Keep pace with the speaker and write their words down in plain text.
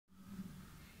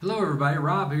Hello everybody,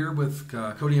 Rob here with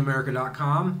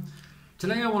CodiAmerica.com.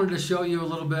 Today I wanted to show you a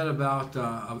little bit about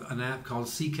an app called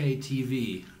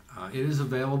CKayTV. It is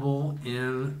available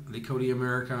in the Kodi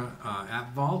America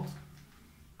app vault.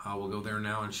 I will go there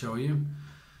now and show you.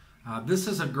 This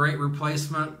is a great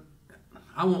replacement.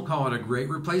 I won't call it a great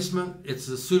replacement. It's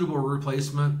a suitable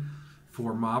replacement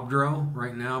for Mobdro.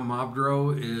 Right now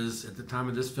Mobdro is, at the time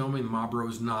of this filming, Mobdro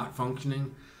is not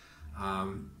functioning.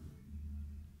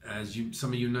 As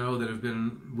some of you know that have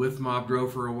been with Mobdro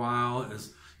for a while,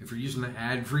 if you're using the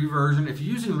ad-free version, if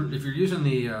you're using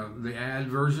the ad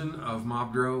version of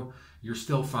Mobdro, you're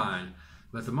still fine.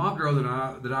 But the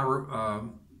Mobdro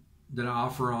that I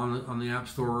offer on the App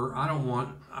Store, I don't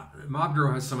want.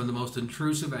 Mobdro has some of the most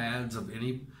intrusive ads of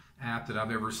any app that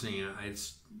I've ever seen.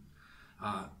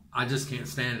 I just can't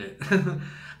stand it.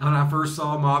 When I first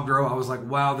saw Mobdro, I was like,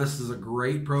 wow, this is a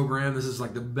great program. This is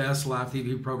like the best live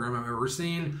TV program I've ever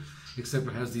seen, except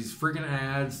it has these freaking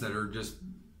ads that are just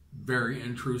very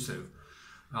intrusive.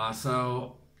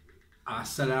 So I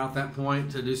set out at that point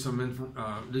to do some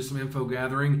info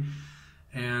gathering,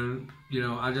 and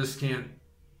I just can't.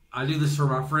 I do this for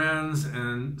my friends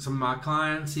and some of my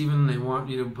clients. Even they want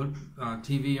you to put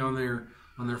TV on their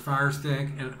Fire Stick,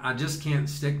 and I just can't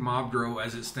stick Mobdro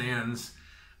as it stands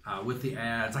with the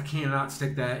ads. I cannot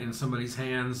stick that in somebody's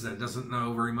hands that doesn't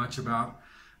know very much about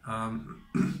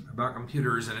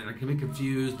computers, and it can be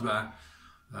confused by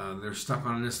they're stuck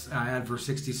on this ad for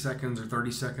 60 seconds or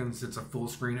 30 seconds. It's a full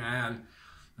screen ad,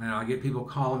 and I get people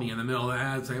calling me in the middle of the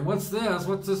ad saying, "What's this?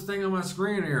 What's this thing on my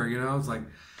screen here?" It's like,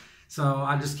 so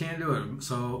I just can't do it.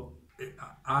 So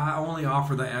I only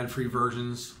offer the ad-free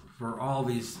versions for all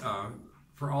these.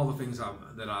 For all the things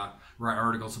that I write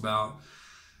articles about.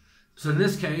 So in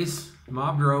this case,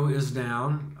 Mobdro is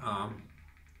down.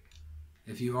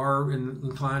 If you are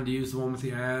inclined to use the one with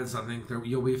the ads, I think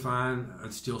you'll be fine.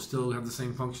 You'll still have the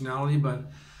same functionality,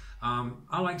 but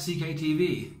I like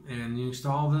CKayTV, and you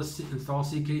install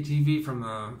CKayTV from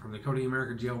the Kodi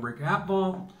America Jailbreak app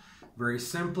vault very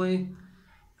simply.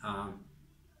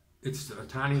 It's a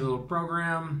tiny little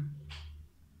program.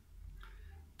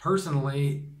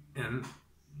 Personally, and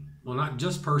well, not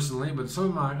just personally, but some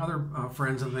of my other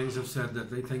friends and things have said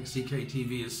that they think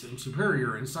CKayTV is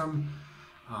superior in some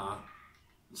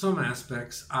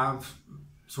aspects. I've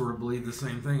sort of believed the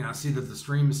same thing. I see that the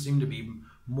streams seem to be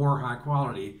more high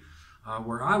quality.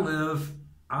 Where I live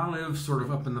sort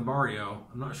of up in the barrio.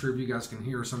 I'm not sure if you guys can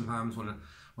hear sometimes when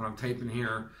I'm taping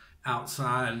here.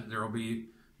 Outside there will be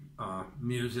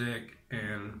music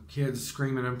and kids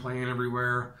screaming and playing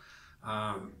everywhere.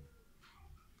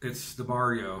 It's the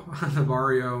barrio,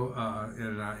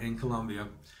 in Colombia.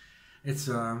 It's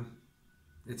a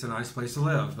nice place to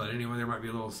live, but anyway, there might be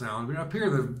a little sound. But up here,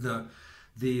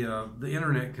 the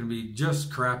internet can be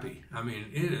just crappy. I mean,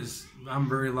 it is. I'm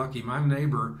very lucky. My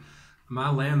neighbor, my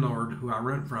landlord, who I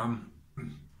rent from,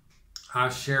 I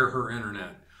share her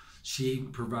internet. She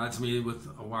provides me with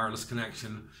a wireless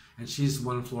connection, and she's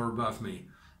one floor above me.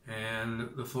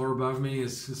 And the floor above me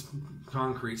is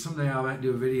concrete. Someday I might do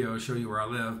a video show you where I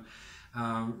live.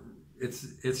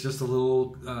 It's just a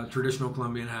little traditional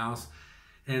Colombian house,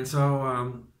 and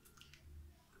so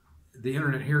the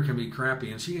internet here can be crappy.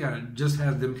 And she just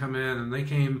had them come in, and they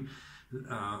came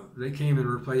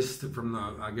and replaced it from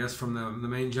the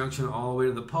main junction all the way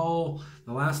to the pole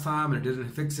the last time, and it didn't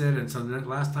fix it. And so the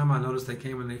last time I noticed they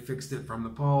came and they fixed it from the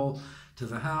pole to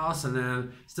the house, and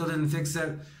then still didn't fix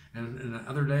it. And the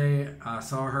other day, I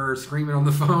saw her screaming on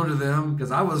the phone to them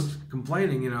because I was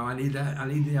complaining. I need to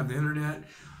have the internet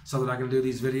so that I can do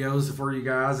these videos for you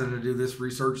guys and to do this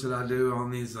research that I do on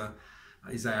these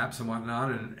apps and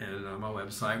whatnot and my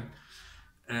website.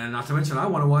 And not to mention, I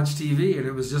want to watch TV, and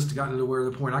it was just gotten to where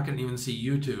the point I couldn't even see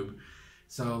YouTube.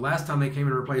 So last time they came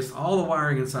and replaced all the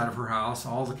wiring inside of her house,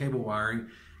 all the cable wiring,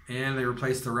 and they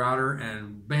replaced the router,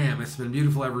 and bam, it's been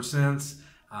beautiful ever since.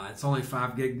 It's only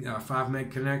 5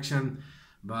 meg connection,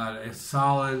 but it's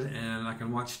solid, and I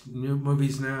can watch new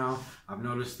movies now. I've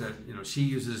noticed that she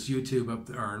uses YouTube up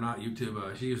there, or not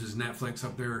YouTube. She uses Netflix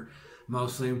up there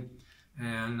mostly,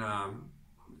 and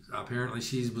apparently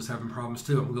she was having problems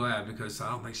too. I'm glad, because I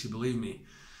don't think she believed me.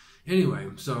 Anyway,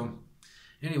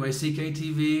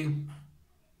 CKayTV.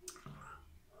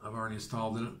 I've already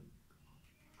installed it,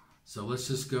 so let's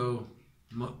just go.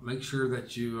 Make sure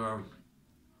that you.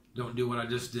 Don't do what I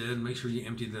just did. Make sure you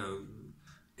empty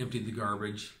the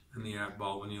garbage in the app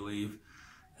vault when you leave.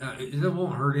 It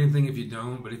won't hurt anything if you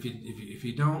don't, but if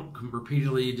you don't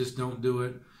repeatedly, just don't do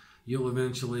it. You'll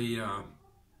eventually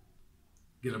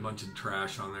get a bunch of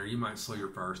trash on there. You might slow your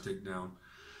Fire Stick down.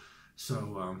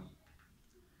 So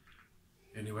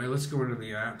Anyway, let's go into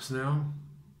the apps now.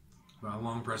 by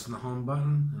long pressing the home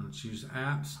button, and choose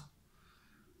apps.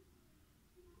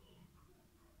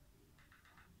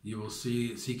 You will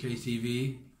see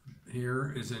CKayTV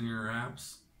here is in your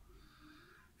apps.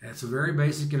 It's a very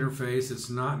basic interface. It's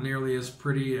not nearly as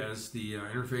pretty as the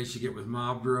interface you get with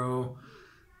Mobdro.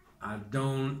 I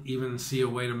don't even see a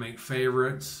way to make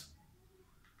favorites,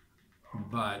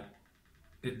 but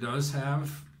it does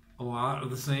have a lot of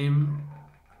the same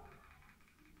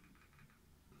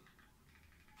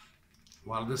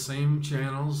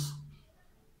channels.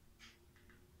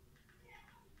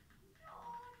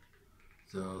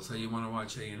 So say you want to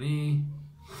watch A&E.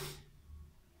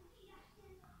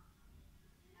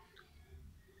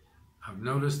 I've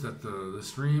noticed that the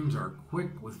streams are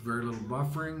quick with very little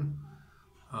buffering.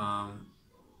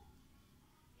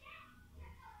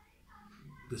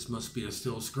 This must be a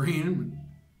still screen.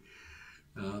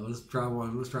 Let's try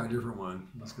one. Let's try a different one.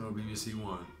 Let's go to BBC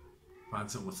One.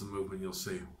 Find something with some movement. You'll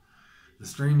see. The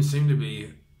streams seem to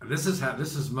be. This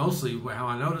is mostly how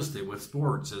I noticed it with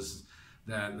sports. Is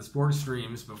that the sports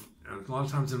streams? A lot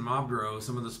of times in Mobdro,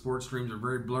 some of the sports streams are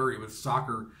very blurry with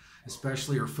soccer,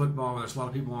 especially, or football. There's a lot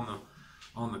of people on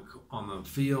the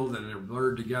field and they're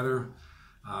blurred together.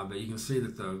 But you can see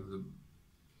that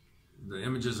the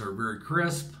images are very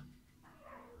crisp.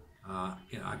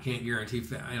 I can't guarantee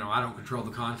that, I don't control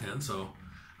the content, so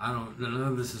none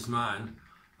of this is mine.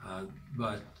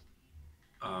 But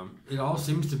it all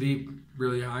seems to be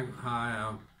really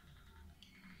high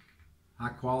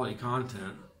quality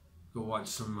content. Go watch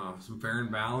some Fair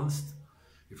and Balanced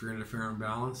if you're into Fair and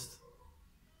Balanced.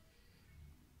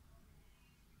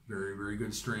 Very, very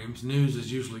good streams. News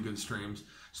is usually good streams.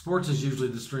 Sports is usually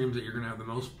the streams that you're going to have the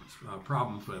most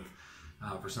problems with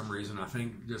for some reason. I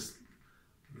think just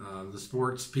the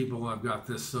sports people have got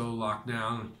this so locked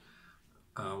down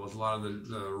with a lot of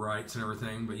the rights and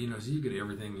everything. But so you get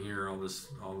everything here, all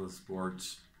the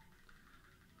sports.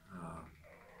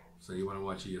 So you want to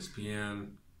watch ESPN,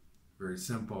 very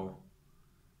simple.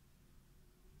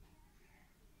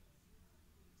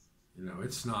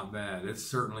 It's not bad. It's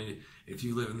certainly, if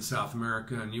you live in South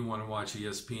America and you want to watch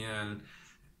ESPN,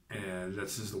 and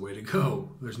that's just the way to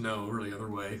go. There's no really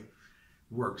other way. It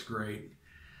works great.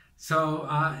 So,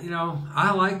 I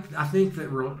think that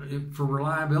for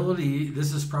reliability,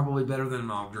 this is probably better than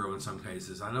Mobdro in some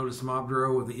cases. I noticed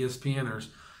Mobdro with the ESPN, there's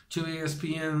 2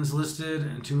 ESPNs listed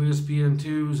and 2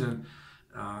 ESPN2s, and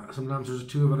sometimes there's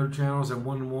 2 other channels and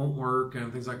one won't work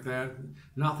and things like that.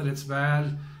 Not that it's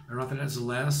bad, or not that it's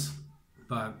less,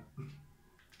 but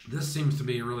this seems to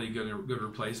be a really good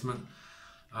replacement.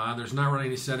 There's not really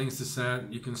any settings to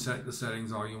set. You can set the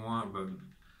settings all you want, but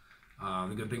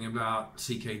the good thing about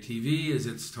CKayTV is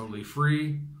it's totally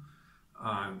free.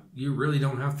 You really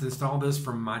don't have to install this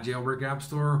from my Jailbreak App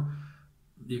Store.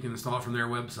 You can install it from their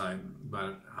website,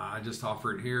 but I just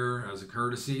offer it here as a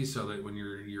courtesy, so that when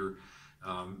you're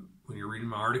reading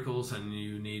my articles and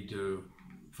you need to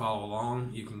follow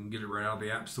along, you can get it right out of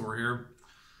the App Store here.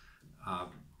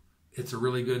 It's a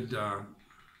really good.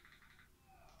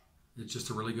 It's just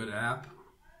a really good app.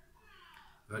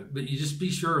 But you just be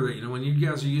sure that when you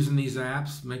guys are using these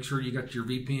apps, make sure you got your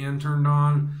VPN turned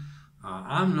on.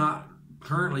 I'm not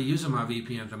currently using my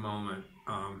VPN at the moment.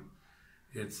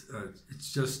 It's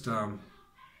just I've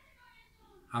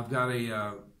got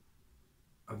a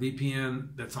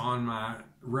VPN that's on my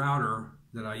router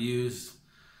that I use.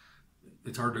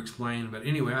 It's hard to explain, but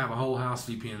anyway, I have a whole house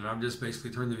VPN, and I've just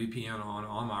basically turned the VPN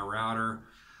on my router.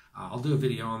 I'll do a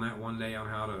video on that one day on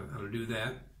how to do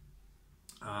that.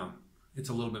 It's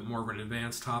a little bit more of an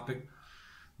advanced topic,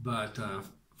 but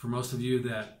for most of you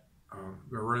that are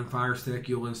running Fire Stick,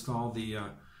 you'll install the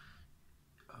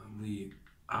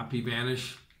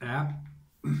IPVanish app.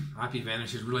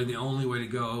 IPVanish is really the only way to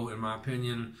go, in my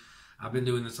opinion. I've been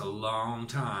doing this a long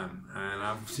time, and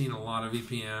I've seen a lot of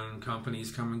VPN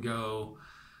companies come and go.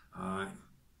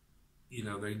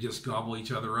 They just gobble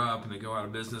each other up, and they go out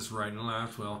of business right and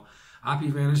left. Well,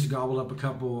 IPVanish gobbled up a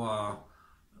couple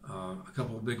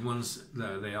of big ones.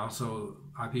 They also,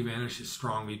 IPVanish is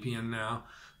Strong VPN now.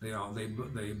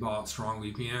 They bought Strong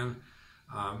VPN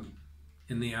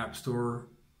in the App Store.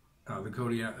 The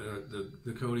Kodi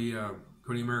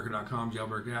KodiAmerica.com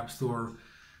Jailbreak App Store.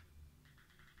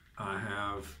 I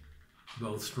have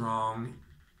both Strong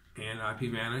and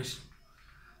IPVanish.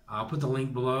 I'll put the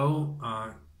link below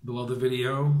the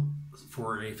video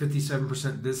for a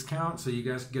 57% discount, so you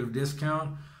guys can get a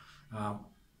discount.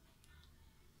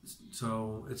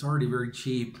 So it's already very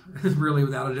cheap. Really,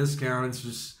 without a discount,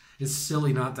 it's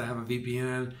silly not to have a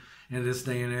VPN in this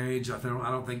day and age. I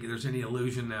don't think there's any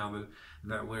illusion now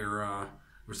that we're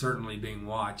certainly being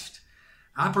watched.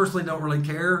 I personally don't really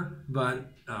care,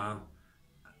 but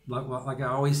like I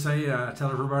always say, I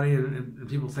tell everybody, and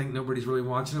people think nobody's really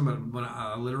watching them,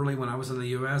 but literally when I was in the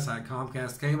U.S., I had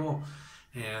Comcast cable,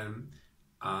 and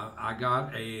I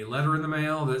got a letter in the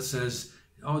mail that says,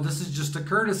 "Oh, this is just a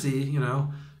courtesy, you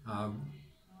know.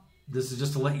 This is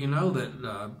just to let you know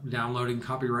that downloading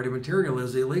copyrighted material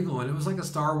is illegal." And it was like a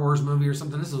Star Wars movie or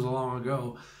something. This was a long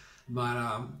ago, but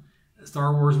a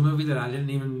Star Wars movie that I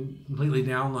didn't even completely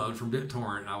download from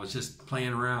BitTorrent. I was just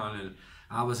playing around, and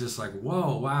I was just like,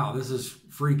 "Whoa, wow, this is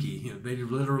freaky." You know, they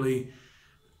literally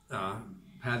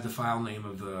had the file name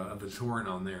of the torrent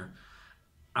on there.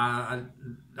 I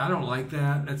don't like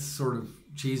that. That's sort of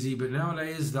cheesy. But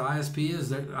nowadays, the ISPs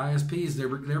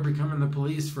they're becoming the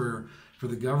police for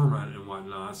the government and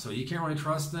whatnot. So you can't really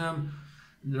trust them.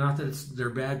 Not that they're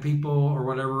bad people or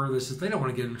whatever. This is, they don't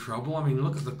want to get in trouble. I mean,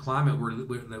 look at the climate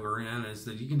that we're in. Is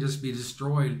that you can just be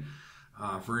destroyed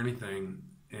for anything.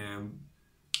 And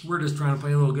we're just trying to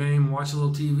play a little game, watch a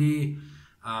little TV.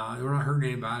 We're not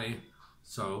hurting anybody.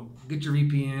 So get your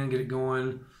VPN, get it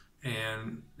going,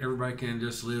 and everybody can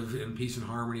just live in peace and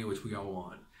harmony, which we all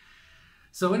want.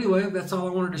 So anyway, that's all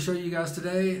I wanted to show you guys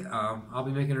today. I'll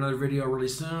be making another video really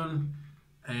soon,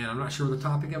 and I'm not sure what the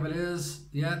topic of it is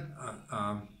yet.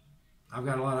 I've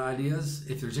got a lot of ideas.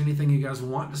 If there's anything you guys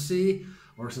want to see,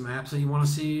 or some apps that you want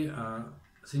to see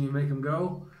me make them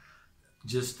go,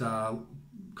 just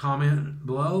comment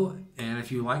below. And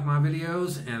if you like my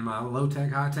videos and my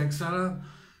low-tech, high-tech setup,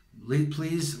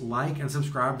 please like and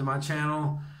subscribe to my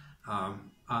channel.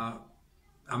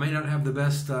 I may not have the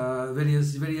best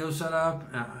video set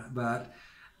up, but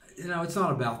you know, it's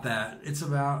not about that. It's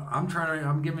about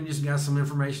I'm giving you guys some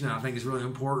information that I think is really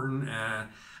important, and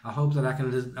I hope that I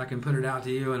can put it out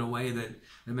to you in a way that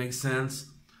makes sense.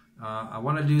 I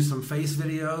want to do some face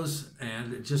videos,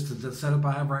 and just the setup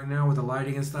I have right now with the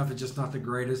lighting and stuff is just not the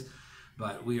greatest,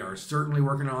 but we are certainly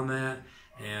working on that,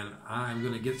 and I'm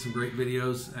going to get some great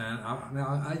videos. And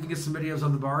I can get some videos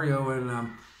of the barrio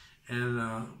and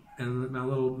my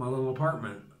little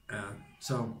apartment.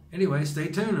 So anyway, stay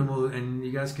tuned, and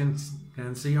you guys can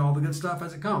see all the good stuff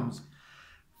as it comes.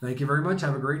 Thank you very much.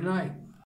 Have a great night.